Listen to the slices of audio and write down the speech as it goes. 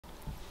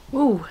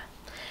Ooh.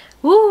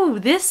 Ooh,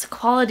 this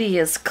quality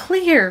is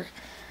clear.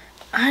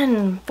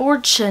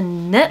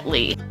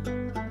 Unfortunately.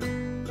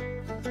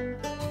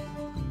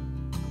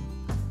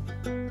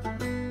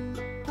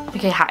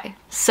 Okay, hi.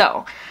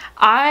 So,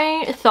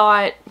 I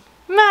thought,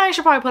 I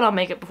should probably put on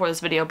makeup before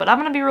this video, but I'm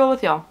gonna be real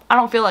with y'all. I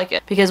don't feel like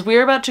it. Because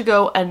we're about to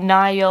go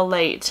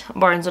annihilate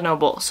Barnes &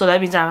 Noble. So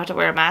that means I have to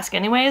wear a mask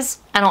anyways.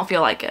 I don't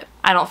feel like it.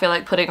 I don't feel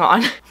like putting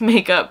on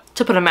makeup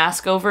to put a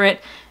mask over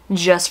it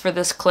just for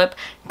this clip.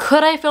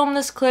 Could I film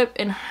this clip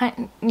in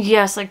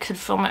yes, I could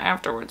film it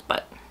afterwards,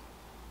 but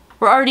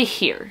we're already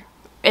here.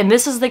 And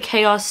this is the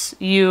chaos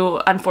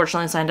you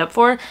unfortunately signed up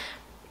for.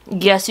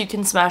 Yes, you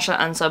can smash that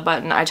unsub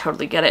button. I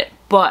totally get it.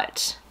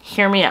 But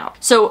hear me out.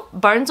 So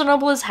Barnes &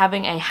 Noble is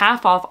having a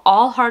half off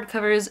all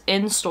hardcovers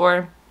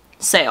in-store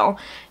sale.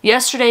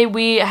 Yesterday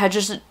we had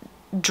just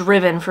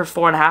driven for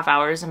 4.5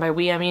 hours, and by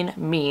we I mean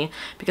me,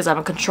 because I'm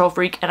a control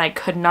freak and I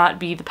could not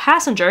be the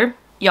passenger.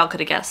 Y'all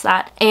could have guessed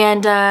that.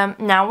 And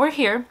now we're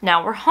here,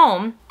 now we're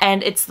home,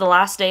 and it's the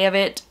last day of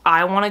it.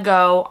 I want to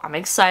go, I'm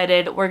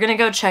excited. We're gonna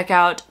go check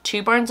out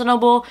 2 Barnes &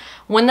 Noble,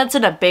 one that's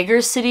in a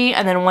bigger city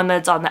and then one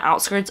that's on the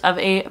outskirts of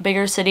a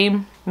bigger city.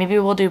 Maybe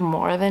we'll do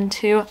more than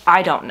 2,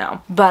 I don't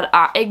know. But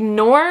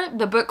ignore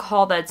the book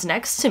haul that's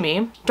next to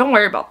me. Don't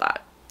worry about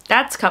that.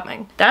 That's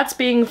coming. That's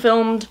being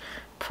filmed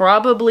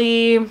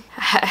probably,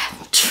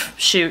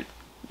 shoot,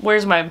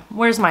 where's my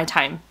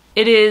time?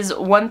 It is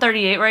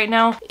 1:38 right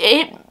now.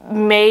 It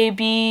may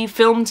be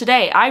filmed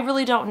today. I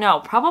really don't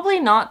know. Probably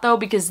not though,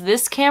 because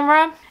this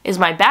camera is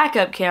my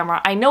backup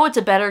camera. I know it's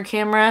a better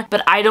camera,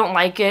 but I don't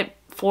like it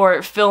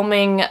for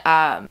filming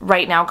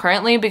right now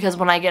currently, because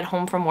when I get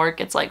home from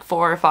work it's like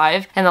 4 or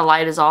 5 and the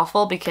light is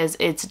awful because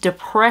it's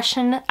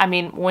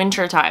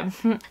winter time.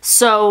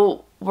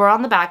 So we're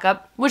on the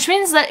backup, which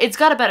means that it's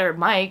got a better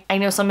mic. I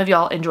know some of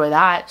y'all enjoy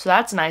that, so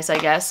that's nice, I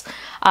guess.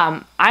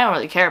 I don't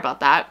really care about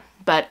that,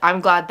 but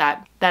I'm glad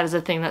that that is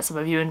a thing that some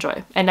of you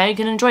enjoy. And now you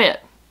can enjoy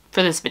it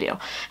for this video.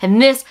 And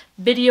this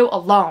video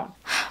alone.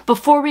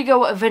 Before we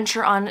go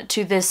venture on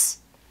to this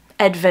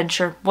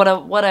adventure, what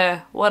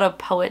a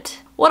poet.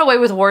 What a way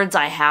with words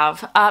I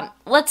have.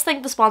 Let's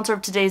thank the sponsor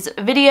of today's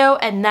video,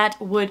 and that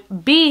would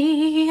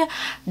be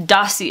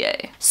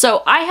Dossier.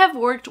 So I have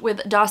worked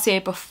with Dossier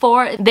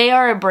before. They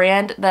are a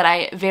brand that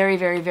I very,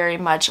 very, very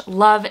much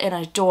love and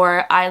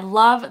adore. I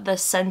love the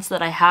scents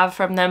that I have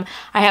from them.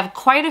 I have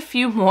quite a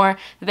few more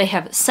that they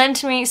have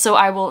sent me, so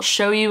I will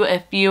show you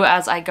a few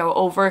as I go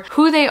over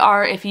who they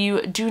are if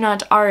you do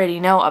not already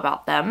know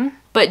about them.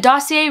 But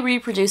Dossier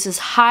reproduces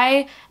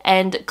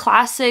high-end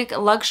classic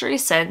luxury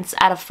scents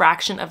at a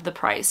fraction of the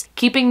price,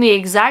 keeping the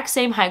exact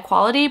same high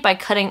quality by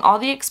cutting all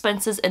the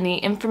expenses in the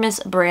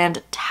infamous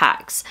brand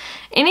tax.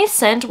 Any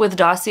scent with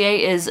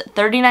Dossier is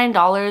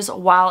 $39,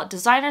 while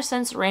designer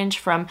scents range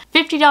from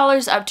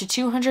 $50 up to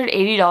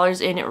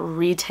 $280 in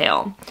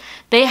retail.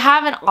 They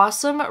have an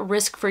awesome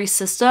risk-free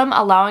system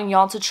allowing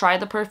y'all to try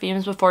the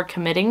perfumes before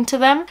committing to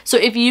them. So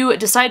if you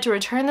decide to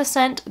return the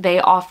scent, they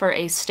offer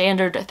a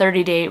standard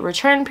 30-day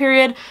return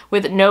period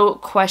with no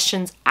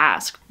questions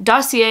asked.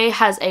 Dossier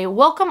has a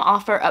welcome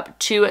offer up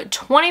to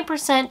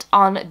 20%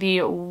 on the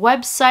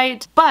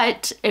website,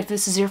 but if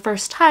this is your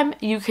first time,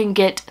 you can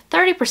get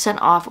 30%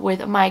 off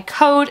with my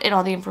code and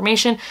all the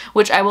information,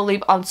 which I will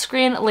leave on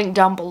screen, linked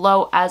down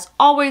below as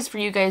always for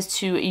you guys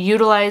to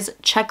utilize.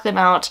 Check them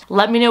out.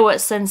 Let me know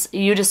what scents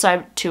you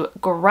decide to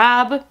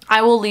grab.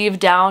 I will leave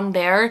down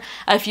there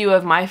a few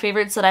of my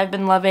favorites that I've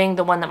been loving,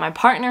 the one that my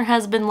partner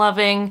has been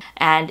loving,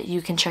 and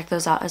you can check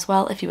those out as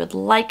well if you would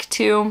like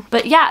to.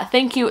 But yeah,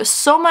 thank you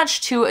so much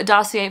to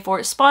Dossier for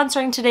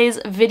sponsoring today's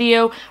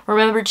video.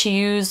 Remember to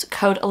use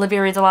code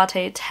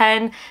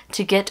OliviaReadsALatte10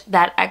 to get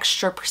that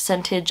extra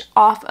percentage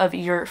off of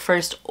your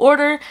first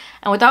order.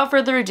 And without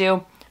further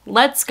ado,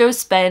 let's go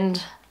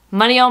spend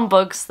money on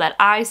books that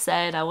I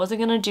said I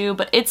wasn't gonna do,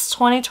 but it's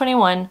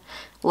 2021.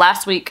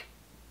 Last week,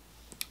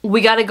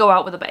 we gotta go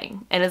out with a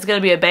bang, and it's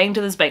gonna be a bang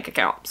to this bank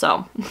account,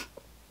 so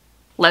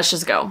let's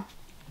just go.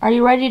 Are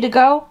you ready to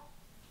go?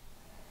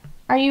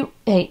 Are you,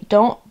 hey,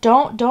 don't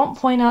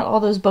point out all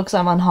those books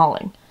I'm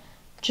unhauling.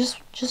 Just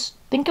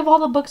think of all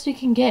the books you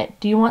can get.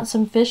 Do you want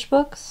some fish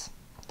books?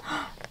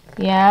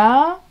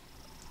 Yeah?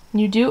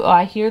 You do? Oh,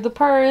 I hear the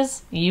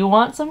purrs. You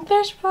want some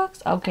fish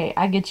books? Okay,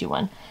 I get you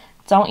one.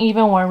 Don't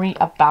even worry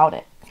about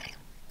it.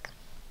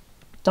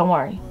 Don't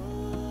worry.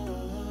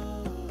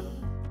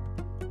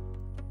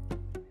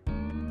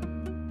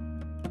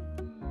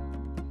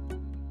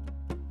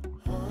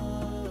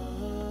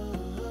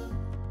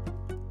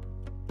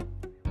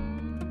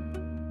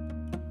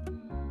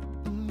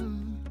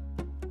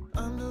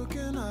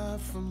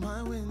 From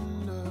my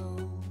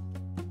window,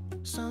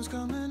 sun's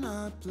coming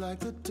up like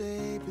the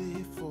day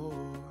before.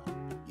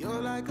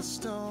 You're like a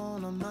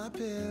stone on my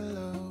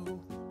pillow.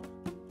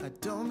 I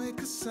don't make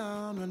a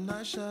sound when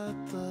I shut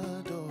the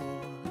door.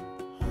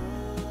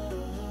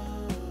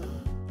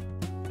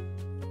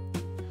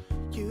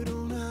 You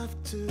don't have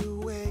to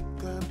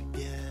wake up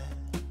yet.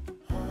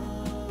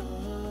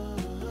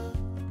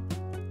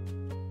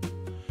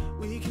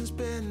 We can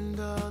spend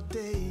all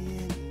day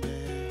in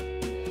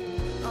bed.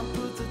 I'll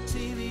the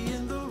TV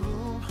in the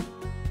room.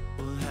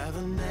 We'll have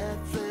a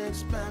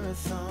Netflix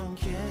marathon,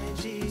 Kenny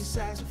G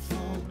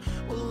saxophone.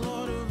 We'll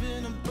order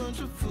in a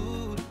bunch of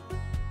food.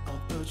 I'll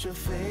put your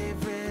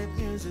favorite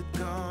music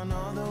on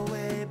all the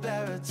way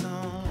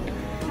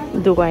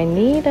baritone. Do I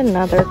need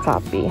another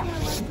copy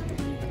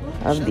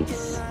of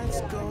these?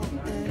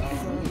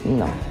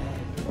 No.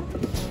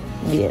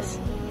 Yes.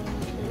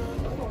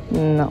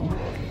 No.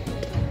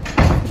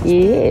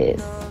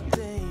 Yes.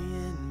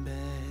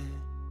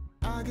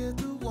 I get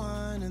the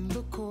wine and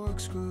the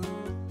corkscrew.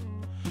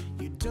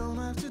 You don't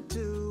have to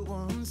do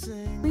one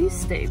thing. Please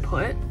stay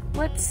put.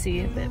 Let's see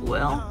if it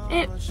will.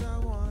 It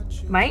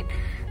might.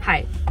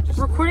 Hi.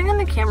 Recording on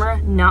the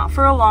camera, not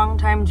for a long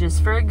time,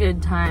 just for a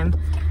good time.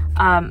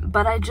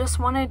 But I just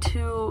wanted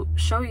to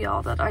show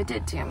y'all that I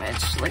did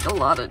damage, like a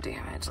lot of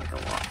damage, like a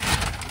lot.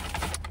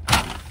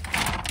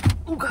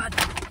 Oh god.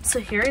 So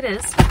here it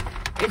is.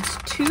 It's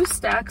 2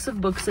 stacks of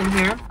books in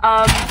here.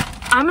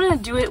 I'm gonna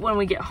do it when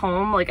we get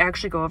home, like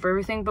actually go over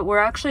everything, but we're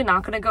actually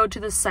not gonna go to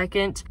the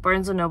second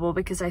Barnes & Noble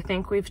because I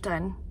think we've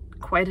done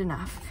quite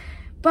enough.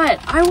 But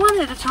I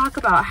wanted to talk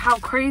about how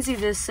crazy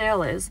this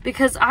sale is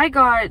because I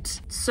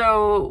got,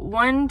 so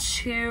 1,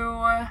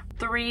 2,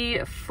 3,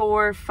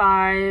 4,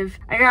 5,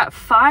 I got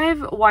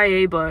 5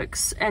 YA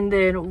books and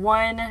then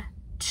 1,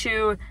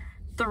 2,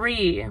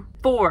 3,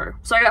 4.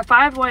 So I got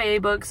 5 YA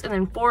books and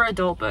then 4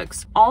 adult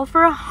books, all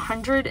for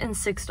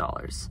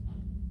 $106.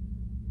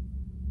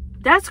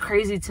 That's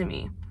crazy to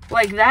me.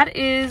 Like, that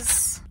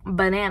is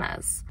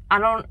bananas. I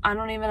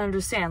don't even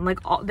understand. Like,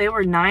 they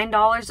were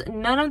 $9.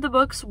 None of the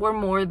books were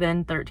more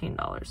than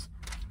 $13.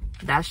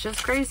 That's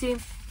just crazy.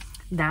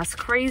 That's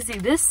crazy.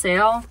 This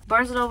sale,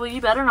 Barnes & Noble,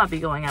 you better not be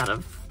going out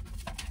of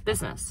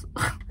business.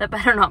 That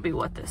better not be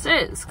what this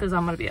is, because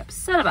I'm gonna be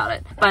upset about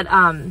it. But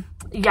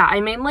yeah, I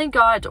mainly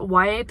got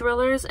YA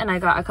thrillers and I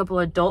got a couple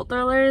adult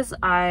thrillers.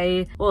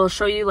 I will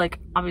show you, like,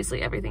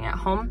 obviously everything at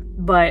home,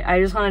 but I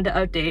just wanted to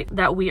update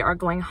that we are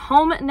going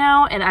home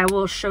now and I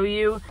will show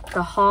you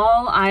the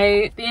haul.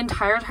 The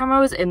entire time I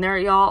was in there,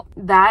 y'all,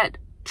 that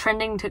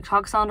trending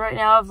TikTok sound right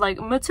now of like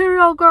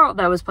Material Girl,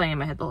 that was playing in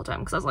my head the whole time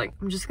because I was like,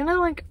 I'm just gonna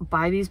like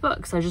buy these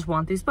books. I just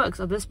want these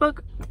books. This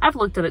book, I've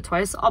looked at it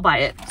twice, I'll buy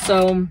it.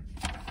 So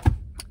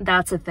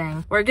that's a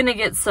thing. We're gonna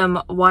get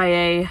some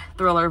YA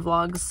thriller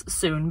vlogs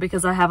soon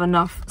because I have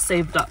enough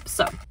saved up.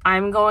 So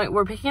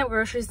we're picking up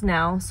groceries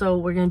now, so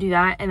we're gonna do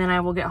that and then I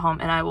will get home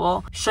and I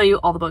will show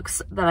you all the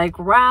books that I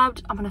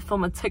grabbed. I'm gonna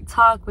film a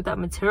TikTok with that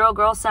Material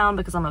Girl sound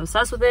because I'm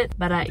obsessed with it.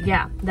 But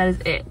yeah, that is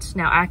it.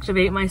 Now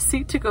activate my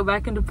seat to go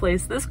back into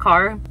place. This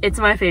car, it's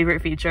my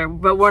favorite feature,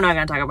 but we're not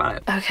gonna talk about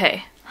it.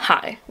 Okay,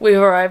 hi. We've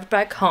arrived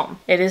back home.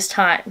 It is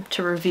time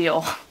to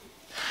reveal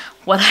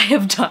what I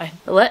have done.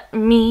 Let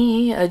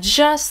me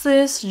adjust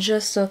this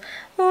just a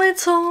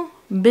little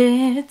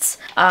bit.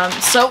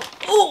 So,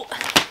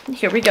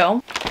 here we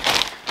go.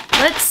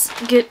 Let's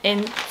get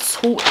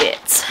into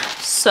it.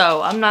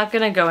 So, I'm not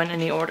gonna go in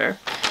any order.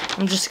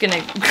 I'm just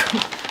gonna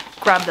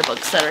grab the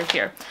books that are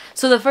here.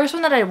 So the first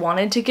one that I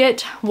wanted to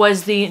get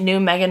was the new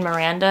Megan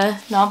Miranda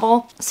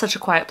novel, Such a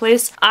Quiet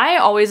Place. I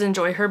always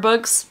enjoy her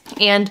books,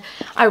 and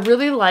I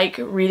really like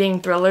reading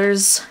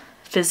thrillers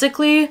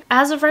physically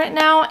as of right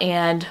now,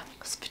 and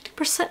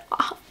 50%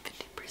 off.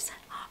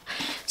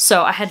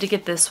 So I had to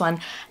get this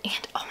one,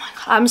 and oh my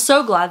god, I'm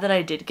so glad that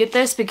I did get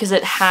this because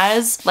it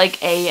has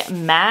like a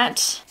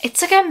matte,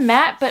 it's like a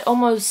matte but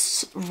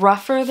almost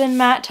rougher than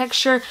matte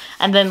texture,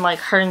 and then like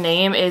her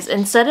name is,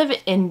 instead of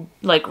in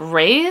like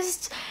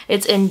raised,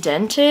 it's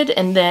indented,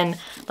 and then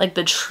like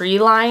the tree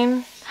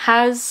line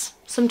has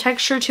some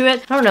texture to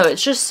it. I don't know,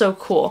 it's just so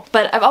cool.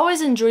 But I've always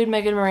enjoyed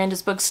Megan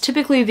Miranda's books.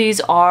 Typically these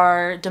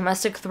are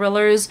domestic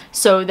thrillers,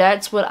 so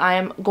that's what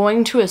I'm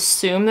going to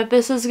assume that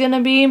this is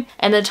gonna be.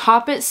 And the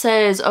top it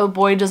says, oh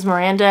boy, does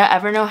Miranda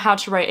ever know how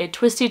to write a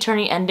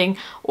twisty-turny ending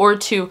or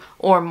two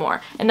or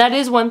more. And that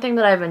is one thing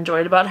that I've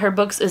enjoyed about her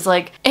books, is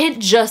like it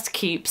just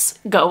keeps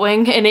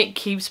going and it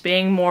keeps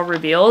being more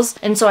reveals.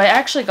 And so I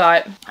actually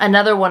got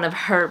another one of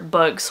her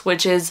books,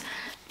 which is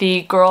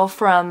The Girl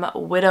from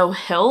Widow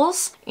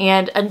Hills,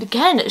 and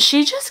again,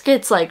 she just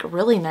gets like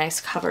really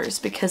nice covers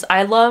because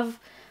I love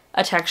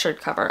a textured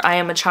cover. I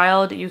am a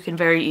child, you can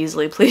very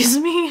easily please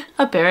me,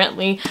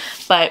 apparently,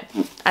 but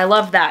I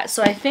love that.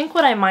 So I think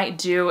what I might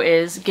do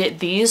is get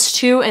these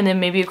two and then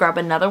maybe grab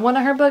another one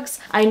of her books.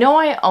 I know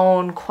I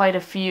own quite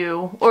a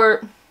few,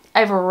 or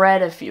I've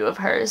read a few of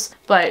hers,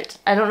 but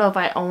I don't know if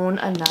I own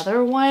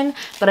another one,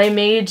 but I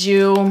may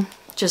do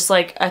just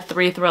like a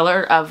 3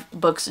 thriller of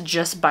books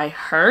just by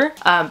her,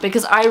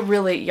 because I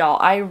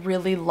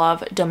really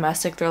love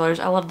domestic thrillers.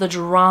 I love the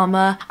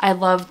drama, I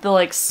love the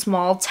like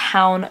small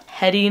town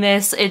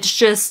pettiness. It's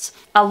just,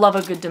 I love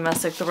a good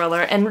domestic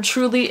thriller, and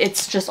truly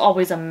it's just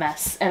always a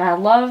mess, and I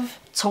love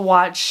to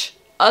watch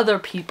other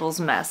people's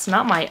mess,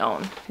 not my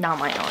own.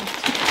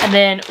 And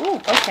then, ooh,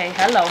 okay,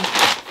 hello.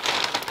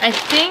 I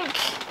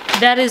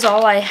think that is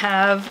all I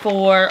have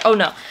for, oh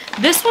no,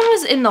 This one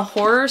was in the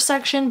horror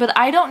section, but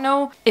I don't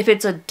know if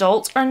it's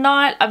adult or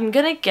not. I'm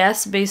gonna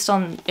guess based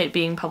on it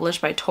being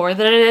published by Tor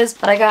that it is,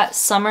 but I got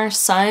Summer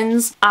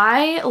Suns.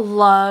 I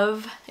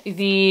love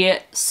the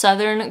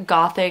Southern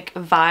Gothic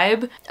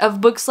vibe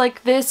of books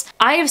like this.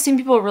 I have seen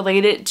people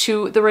relate it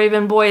to the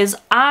Raven Boys.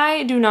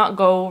 I do not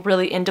go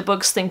really into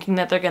books thinking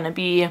that they're gonna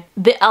be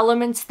the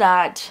elements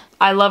that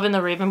I love in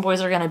the Raven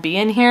Boys are gonna be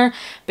in here,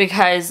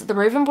 because the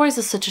Raven Boys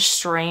is such a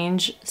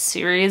strange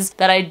series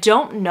that I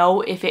don't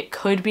know if it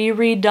could be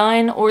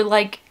redone or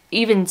like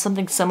even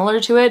something similar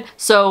to it.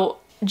 So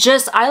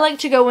I like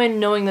to go in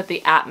knowing that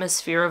the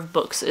atmosphere of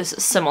books is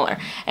similar.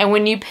 And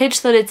when you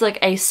pitch that it's like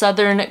a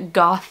Southern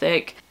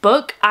Gothic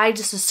book, I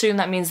just assume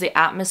that means the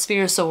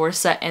atmosphere, so we're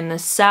set in the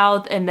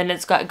South and then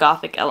it's got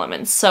Gothic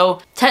elements.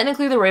 So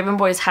technically the Raven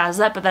Boys has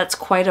that, but that's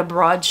quite a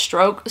broad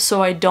stroke,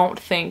 so I don't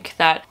think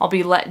that I'll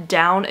be let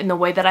down in the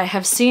way that I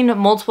have seen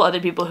multiple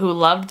other people who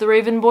loved the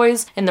Raven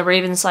Boys and the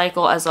Raven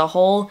cycle as a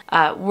whole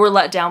were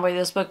let down by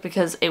this book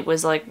because it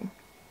was like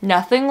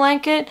nothing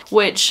like it,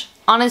 which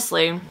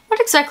honestly, what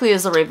exactly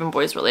is the Raven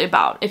Boys really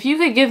about? If you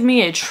could give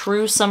me a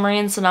true summary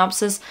and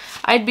synopsis,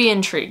 I'd be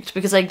intrigued,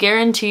 because I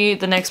guarantee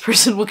the next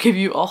person will give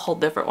you a whole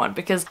different one,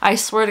 because I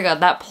swear to God,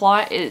 that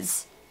plot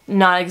is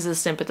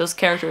non-existent, but those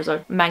characters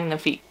are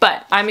magnifique.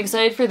 But I'm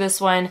excited for this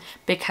one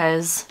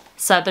because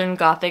Southern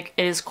Gothic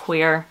is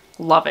queer.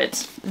 Love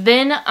it.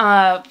 Then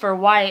for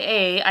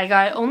YA, I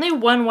got only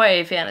one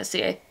YA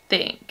fantasy, I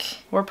think.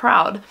 We're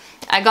proud.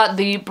 I got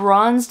The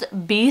Bronzed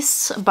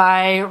Beasts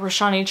by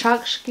Roshani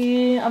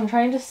Chokshi. I'm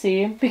trying to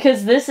see,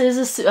 because this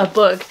is a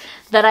book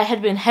that I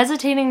had been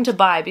hesitating to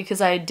buy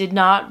because I did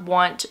not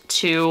want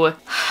to.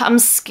 I'm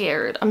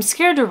scared. I'm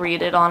scared to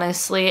read it,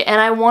 honestly, and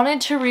I wanted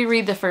to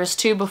reread the first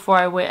two before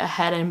I went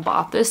ahead and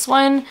bought this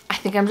one. I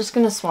think I'm just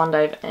gonna swan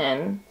dive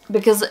in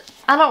because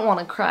I don't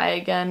want to cry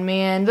again,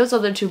 man. Those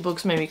other two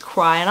books made me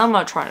cry and I'm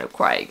not trying to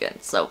cry again,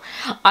 so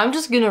I'm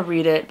just gonna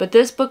read it. But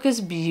this book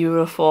is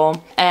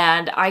beautiful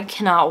and I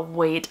cannot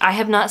wait. I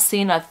have not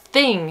seen a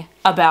thing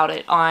about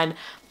it on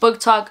Book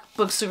Talk,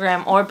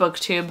 Bookstagram, or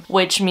Booktube,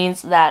 which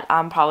means that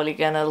I'm probably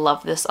gonna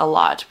love this a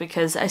lot,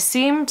 because I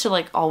seem to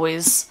like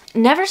always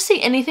never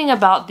see anything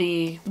about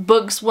the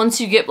books once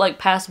you get like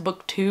past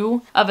book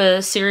 2 of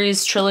a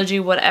series, trilogy,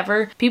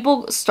 whatever.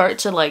 People start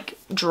to like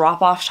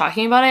drop off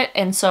talking about it,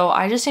 and so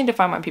I just need to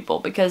find my people,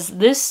 because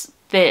this,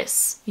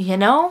 you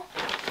know?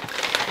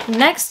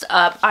 Next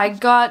up, I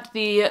got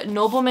the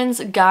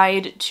Nobleman's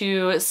Guide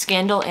to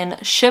Scandal and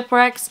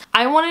Shipwrecks.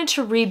 I wanted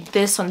to read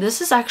this one.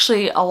 This is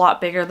actually a lot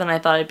bigger than I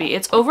thought it'd be.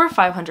 It's over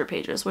 500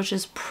 pages, which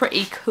is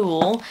pretty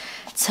cool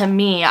to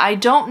me. I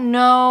don't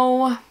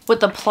know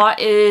what the plot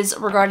is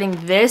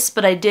regarding this,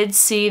 but I did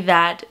see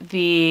that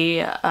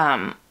the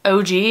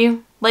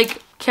OG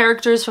like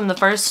characters from the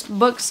first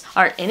books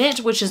are in it,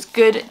 which is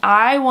good.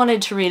 I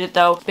wanted to read it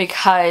though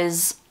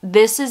because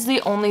this is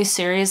the only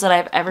series that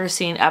I've ever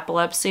seen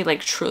epilepsy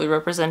like truly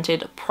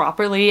represented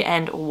properly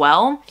and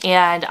well,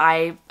 and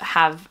I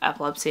have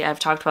epilepsy. I've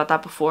talked about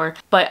that before,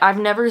 but I've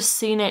never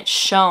seen it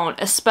shown,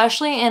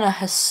 especially in a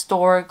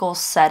historical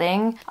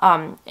setting,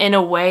 in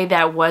a way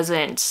that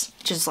wasn't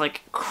just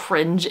like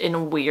cringe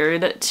and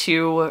weird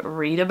to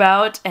read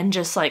about, and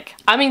just like,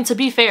 I mean, to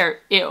be fair,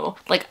 ew,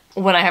 like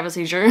when I have a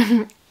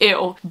seizure,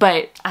 ew,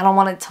 but I don't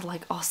want it to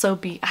like also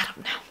be, I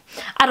don't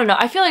know.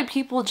 I feel like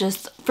people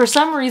just, for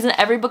some reason,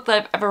 every book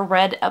that I've ever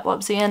read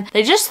epilepsy in,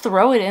 they just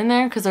throw it in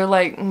there because they're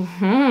like,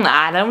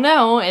 I don't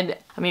know. And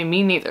I mean,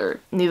 me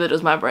neither. Neither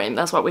does my brain.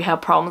 That's why we have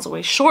problems when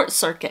we short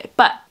circuit.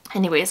 But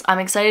anyways, I'm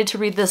excited to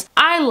read this.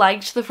 I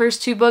liked the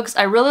first two books.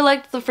 I really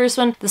liked the first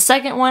one. The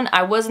second one,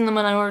 I was in the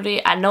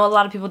minority. I know a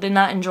lot of people did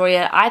not enjoy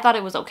it. I thought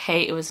it was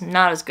okay. It was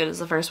not as good as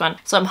the first one.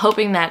 So I'm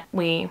hoping that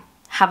we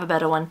have a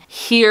better one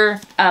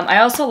here. I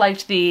also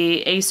liked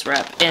the Ace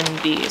rep in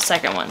the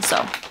second one.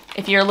 So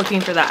if you're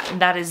looking for that,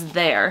 that is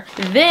there.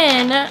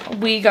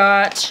 Then we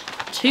got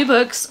two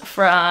books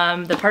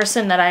from the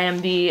person that I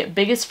am the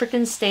biggest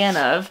freaking stan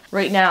of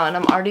right now, and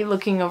I'm already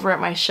looking over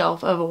at my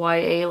shelf of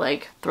YA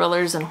like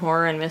thrillers and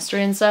horror and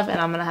mystery and stuff, and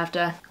I'm gonna have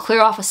to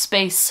clear off a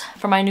space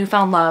for my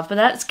newfound love. But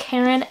that's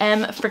Karen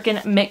M.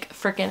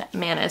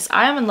 McManus.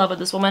 I am in love with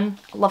this woman.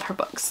 I love her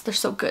books. They're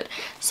so good.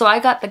 So I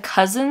got The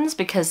Cousins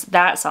because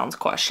that sounds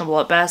questionable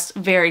at best.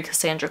 Very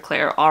Cassandra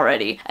Clare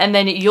already. And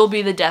then You'll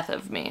Be the Death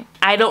of Me.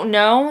 I don't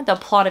know the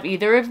plot of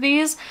either of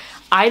these.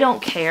 I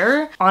don't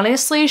care.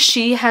 Honestly,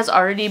 she has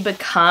already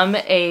become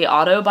a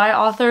auto-buy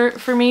author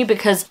for me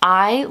because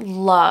I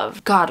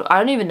love, God, I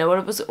don't even know what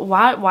it was.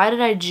 Why did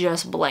I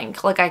just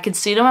blank? Like, I could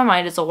see it in my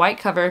mind. It's a white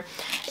cover.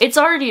 It's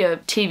already a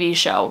TV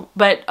show,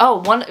 but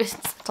oh, it's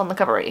on the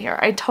cover right here.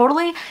 I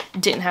totally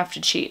didn't have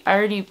to cheat. I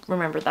already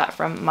remembered that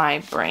from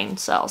my brain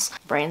cells.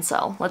 Brain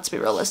cell, let's be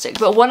realistic.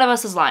 But One of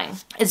Us is Lying.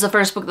 It's the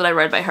first book that I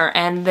read by her.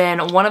 And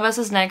then One of Us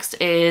is Next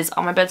is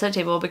on my bedside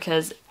table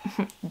because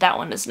that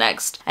one is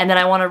next. And then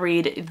I want to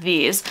read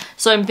these.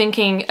 So I'm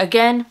thinking,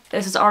 again,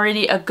 this is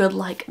already a good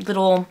like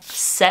little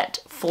set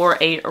for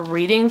a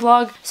reading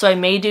vlog, so I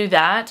may do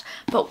that.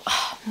 But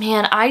oh,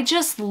 man, I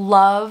just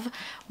love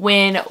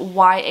when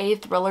YA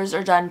thrillers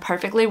are done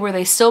perfectly, where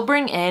they still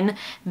bring in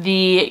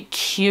the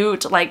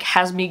cute, like,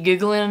 has me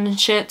giggling and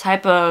shit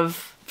type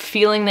of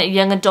feeling that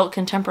young adult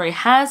contemporary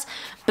has,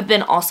 but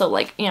then also,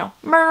 like, you know,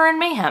 murder and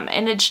mayhem.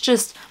 And it's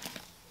just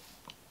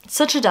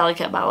such a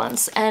delicate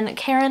balance. And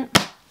Karen,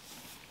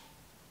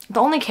 the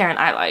only Karen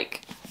I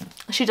like,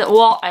 she does,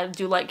 well, I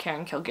do like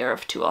Karen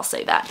Kilgariff too, I'll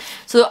say that.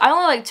 So I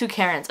only like 2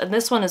 Karens, and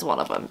this one is one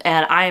of them,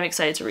 and I am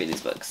excited to read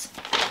these books.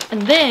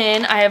 And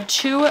then I have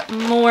 2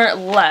 more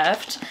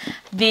left.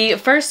 The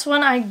first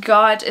one I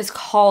got is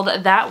called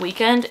That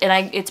Weekend,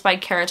 and it's by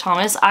Kara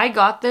Thomas. I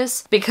got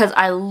this because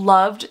I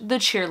loved The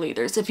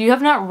Cheerleaders. If you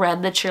have not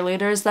read The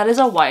Cheerleaders, that is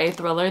a YA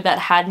thriller that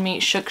had me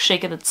shook,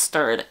 shaken, and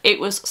stirred. It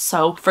was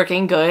so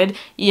freaking good.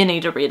 You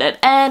need to read it.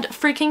 And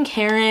freaking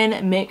Karen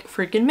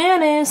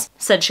McFreaking-Manis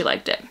said she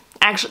liked it.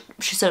 Actually,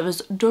 she said it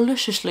was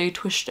deliciously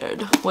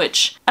twisted,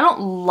 which I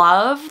don't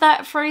love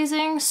that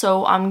phrasing,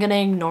 so I'm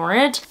gonna ignore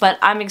it, but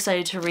I'm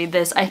excited to read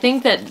this. I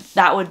think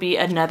that would be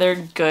another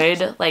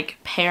good, like,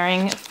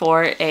 pairing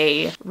for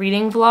a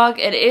reading vlog.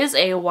 It is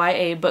a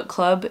YA book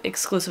club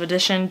exclusive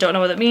edition. Don't know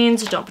what it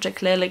means, don't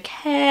particularly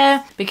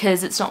care,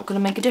 because it's not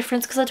gonna make a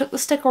difference because I took the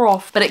sticker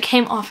off, but it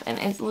came off and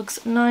it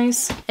looks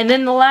nice. And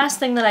then the last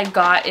thing that I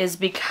got is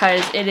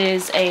because it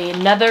is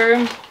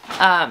another,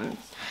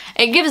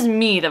 it gives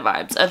me the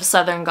vibes of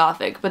Southern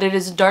Gothic, but it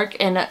is Dark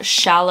and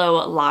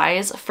Shallow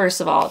Lies.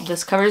 First of all,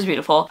 this cover is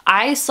beautiful.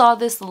 I saw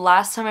this the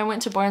last time I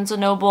went to Barnes &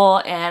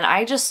 Noble, and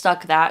I just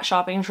stuck that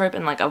shopping trip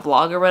in like a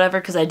vlog or whatever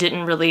because I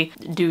didn't really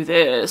do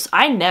this.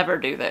 I never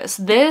do this.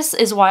 This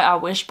is why I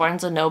wish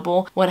Barnes &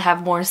 Noble would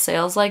have more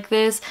sales like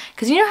this,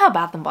 because you know how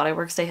Bath & Body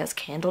Works Day has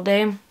Candle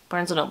Day?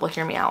 Barnes & Noble,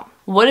 hear me out.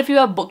 What if you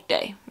have Book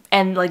Day?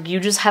 And like you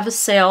just have a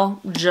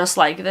sale just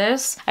like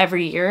this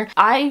every year?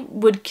 I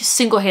would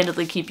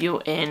single-handedly keep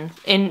you in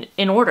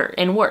order,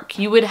 in work.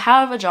 You would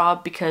have a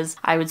job because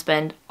I would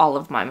spend all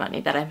of my money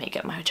that I make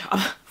at my job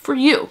for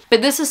you.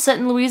 But this is set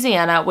in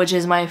Louisiana, which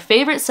is my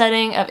favorite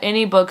setting of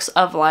any books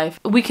of life.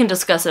 We can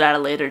discuss it at a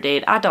later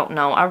date. I don't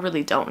know. I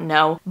really don't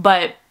know.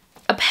 But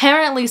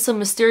apparently some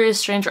mysterious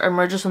stranger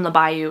emerges from the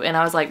bayou, and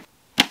I was like,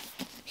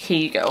 here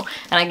you go.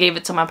 And I gave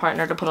it to my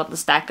partner to put on the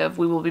stack of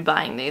we will be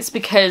buying these,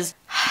 because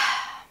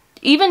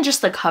even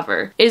just the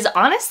cover is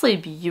honestly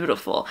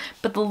beautiful,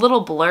 but the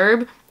little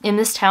blurb, in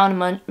this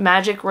town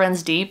magic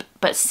runs deep,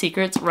 but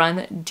secrets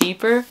run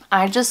deeper.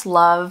 I just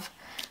love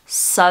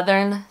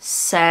Southern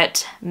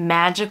set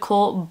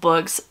magical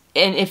books,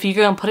 and if you're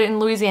gonna put it in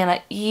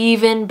Louisiana,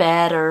 even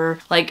better.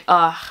 Like,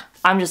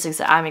 I'm just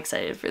excited. I'm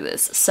excited for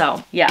this.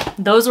 So yeah,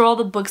 those are all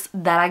the books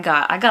that I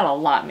got. I got a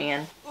lot,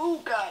 man.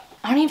 Oh God.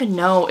 I don't even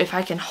know if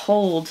I can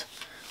hold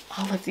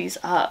all of these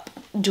up.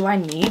 Do I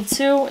need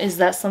to? Is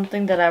that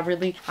something that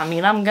I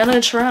mean, I'm gonna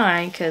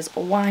try, because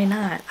why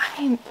not? I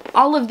mean,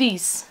 all of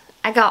these.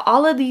 I got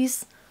all of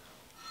these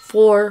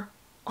for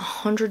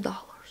 $100.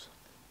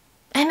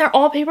 And they're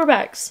all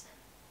paperbacks.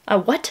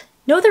 What?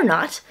 No, they're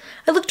not.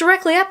 I looked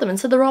directly at them and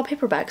said they're all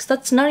paperbacks.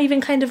 That's not even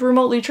kind of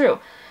remotely true.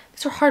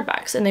 These are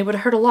hardbacks, and they would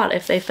hurt a lot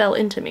if they fell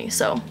into me.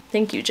 So,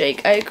 thank you,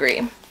 Jake. I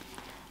agree.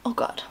 Oh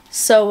God.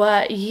 So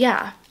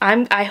yeah,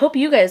 I hope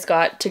you guys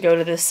got to go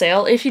to this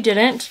sale. If you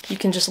didn't, you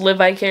can just live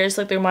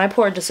vicariously through my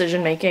poor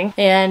decision making.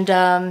 And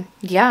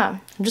yeah,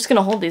 I'm just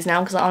gonna hold these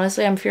now because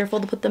honestly I'm fearful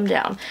to put them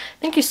down.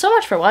 Thank you so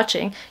much for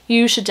watching.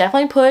 You should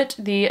definitely put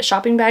the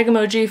shopping bag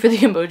emoji for the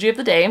emoji of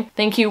the day.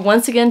 Thank you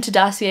once again to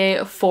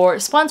Dossier for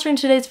sponsoring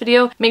today's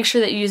video. Make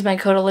sure that you use my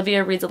code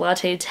Olivia Reads a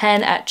Latte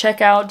 10 at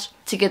checkout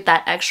to get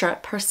that extra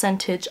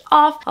percentage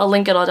off. I'll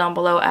link it all down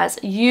below as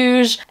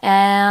usual.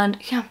 And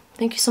yeah,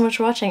 thank you so much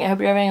for watching. I hope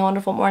you're having a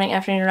wonderful morning,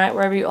 afternoon, or night,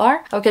 wherever you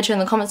are. I'll catch you in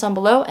the comments down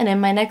below and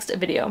in my next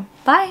video.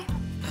 Bye!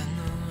 I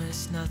know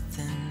it's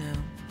nothing new,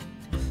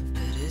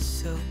 but it's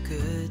so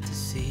good to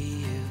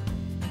see you.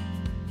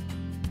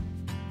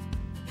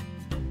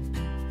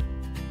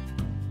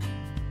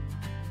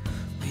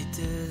 We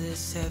do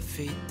this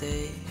every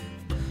day,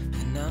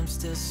 and I'm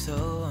still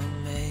so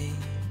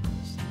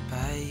amazed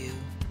by you.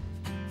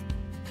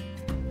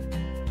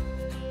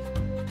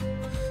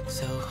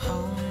 So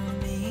hold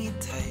me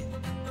tight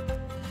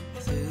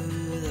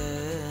through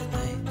the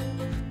night.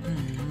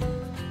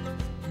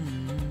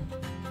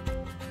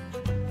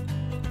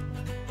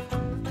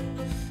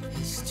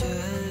 It's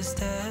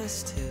just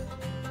us two.